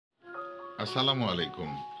আসসালামু আলাইকুম।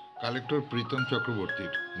 কালেক্টর প্রীতম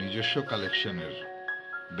চক্রবর্তীর নিজস্ব কালেকশনের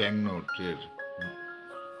ব্যাংকনোটের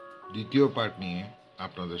দ্বিতীয় পার্ট নিয়ে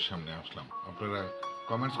আপনাদের সামনে আসলাম। আপনারা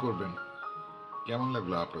কমেন্টস করবেন কেমন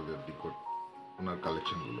লাগলো আপনাদের নিকট ওনার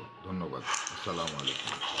কালেকশনগুলো। ধন্যবাদ। আসসালামু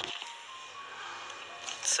আলাইকুম।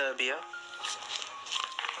 Serbia,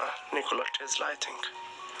 Nikola Tesla, I think.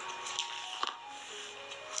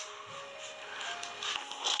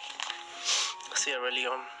 Sierra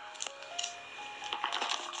Leone,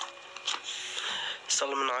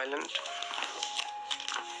 Solomon Island,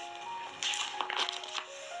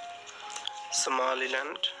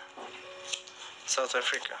 Somaliland, South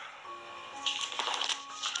Africa,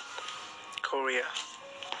 Korea.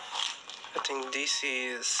 I think this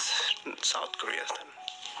is South Korea then.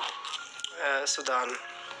 Sudan.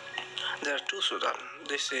 There are two Sudan.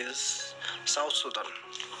 This is South Sudan.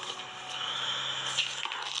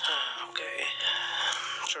 Okay.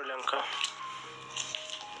 Sri Lanka.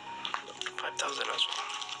 5,000 as well.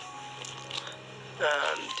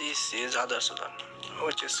 And this is other Sudan,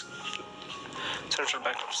 which is Central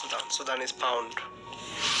Bank of Sudan. Sudan is pound.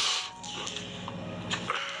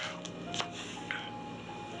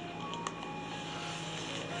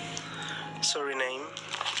 Suriname,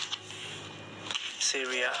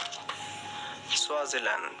 Syria,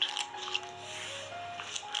 Swaziland,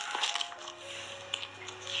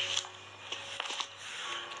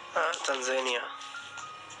 Tanzania,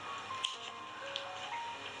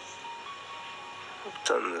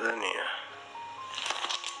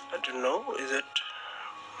 I don't know, is it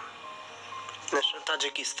National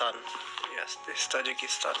Tajikistan? Yes, this is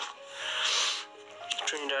Tajikistan.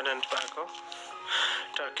 Trinidad and Tobago,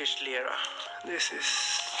 Turkish lira. This is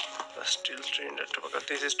still Trinidad and Tobago.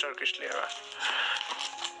 This is Turkish lira.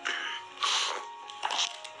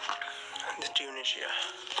 The Tunisia.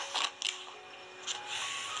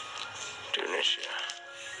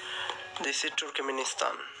 This is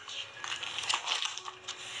Turkmenistan.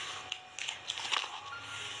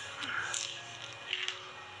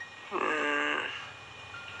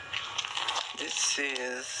 This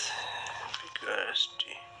is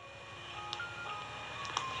Bangladeshi.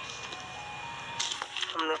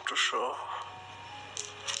 I'm not too sure.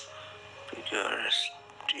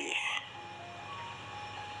 Bangladeshi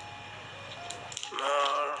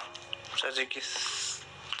or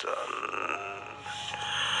Tajikistan.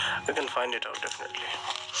 I can find it out definitely.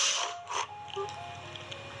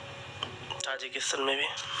 Tajikistan maybe.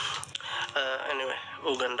 Anyway,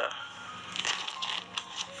 Uganda.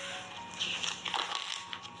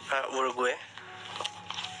 Uruguay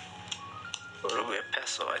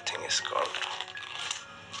peso, I think it's called.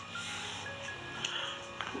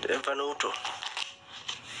 Vanuatu.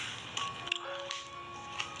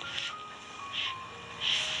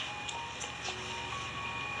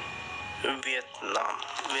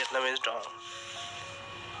 Vietnam is down.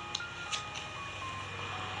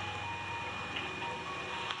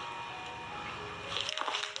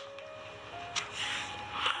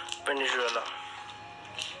 Venezuela.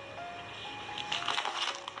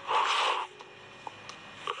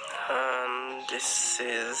 And this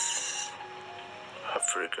is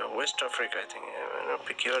Africa, West Africa, I think.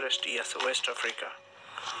 Purest, yes, West Africa.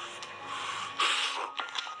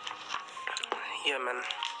 Yemen.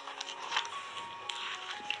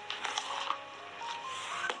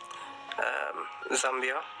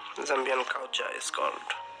 Zambian kaucha is called.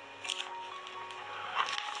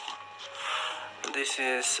 This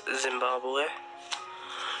is Zimbabwe.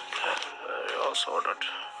 I also ordered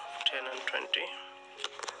 10 and 20.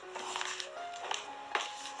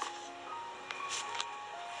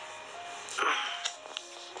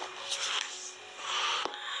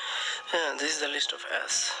 Yeah, this is the list of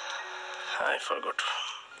S. I forgot.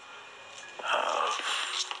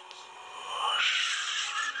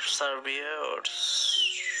 Serbia or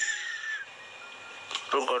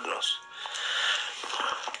God knows.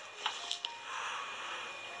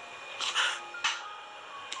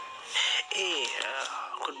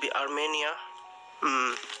 Could be Armenia.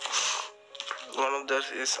 One of those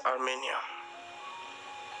is Armenia.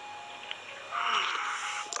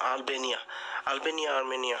 Albania,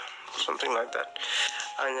 Armenia, something like that.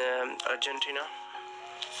 And Argentina.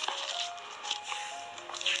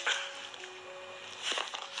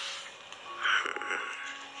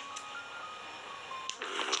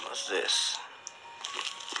 What's this?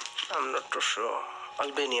 I'm not too sure.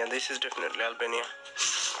 Albania, this is definitely Albania.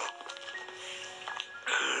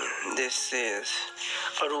 This is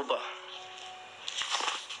Aruba.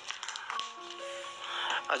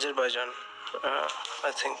 Azerbaijan,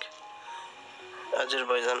 I think.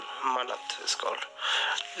 Azerbaijan Manat is called.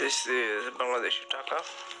 This is Bangladeshi Taka.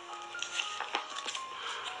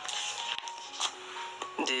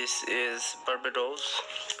 This is Barbados.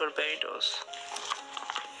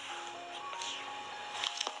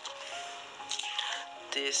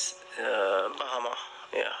 This Bahama,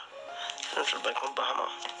 yeah, Central Bank of Bahama.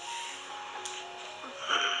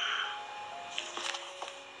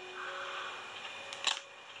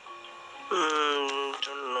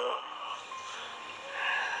 Don't know.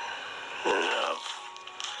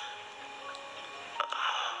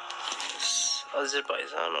 It's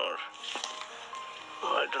Azerbaijan or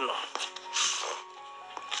I don't know.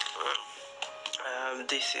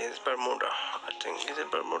 This is Bermuda. I think is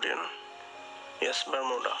it Bermudian? Yes,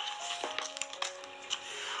 Bermuda.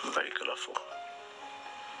 Very colorful.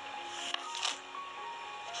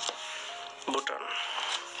 Bhutan.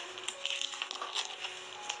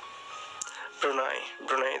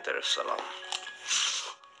 Brunei Dar es Salaam.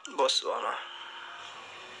 Botswana.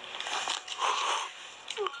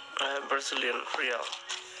 Brazilian real.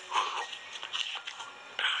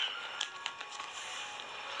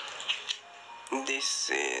 This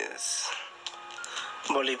is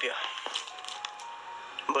Bolivia.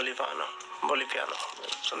 Boliviano,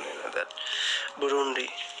 something like that. Burundi.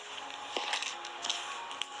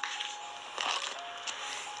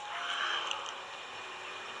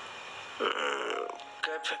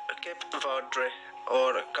 Cape Verde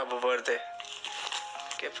or Cabo Verde.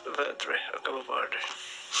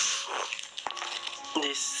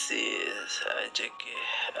 This is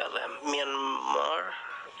IJKLM Myanmar,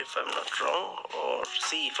 if I'm not wrong, or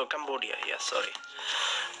C for Cambodia. Yeah, sorry,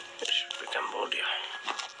 it should be Cambodia.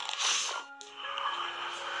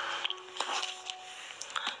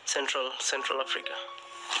 Central Africa.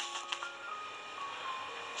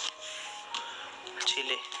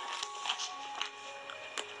 Chile,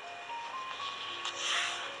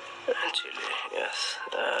 yes.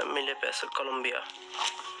 Mille peso, Colombia.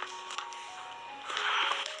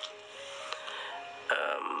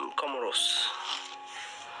 Comoros.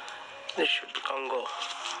 This should be Congo.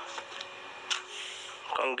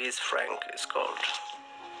 Congolese franc is called.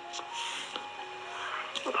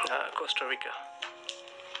 Costa Rica.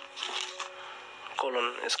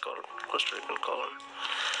 Colon is called Costa Rican colon.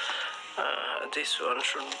 This one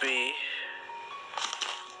should be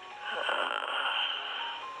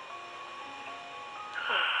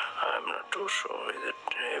I'm not too sure. Is it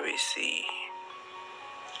ABC?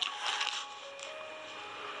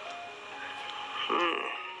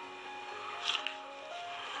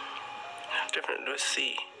 Definitely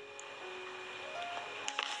C.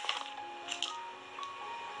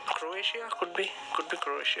 Croatia could be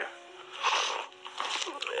Croatia.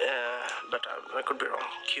 But I could be wrong.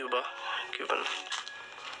 Cuban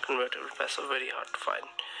convertible peso, very hard to find.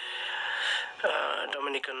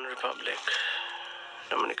 Dominican Republic,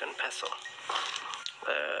 Dominican peso.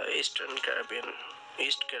 Eastern Caribbean,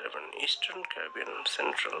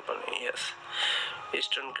 Central money, yes.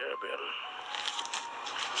 Eastern Caribbean.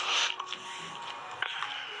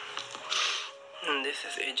 And this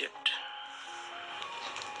is Egypt.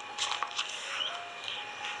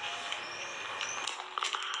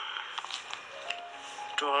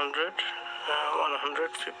 $200,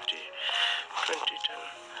 150, 2010.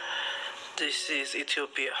 This is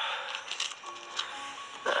Ethiopia.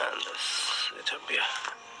 And this Ethiopia.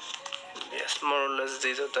 Yes, more or less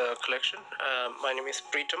these are the collection. My name is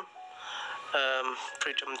Pritam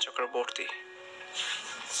Chakraborty.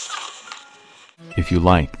 If you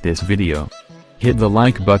like this video, hit the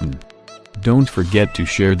like button. Don't forget to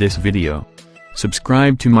share this video.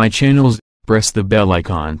 Subscribe to my channels, press the bell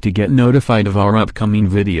icon to get notified of our upcoming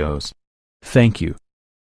videos. Thank you.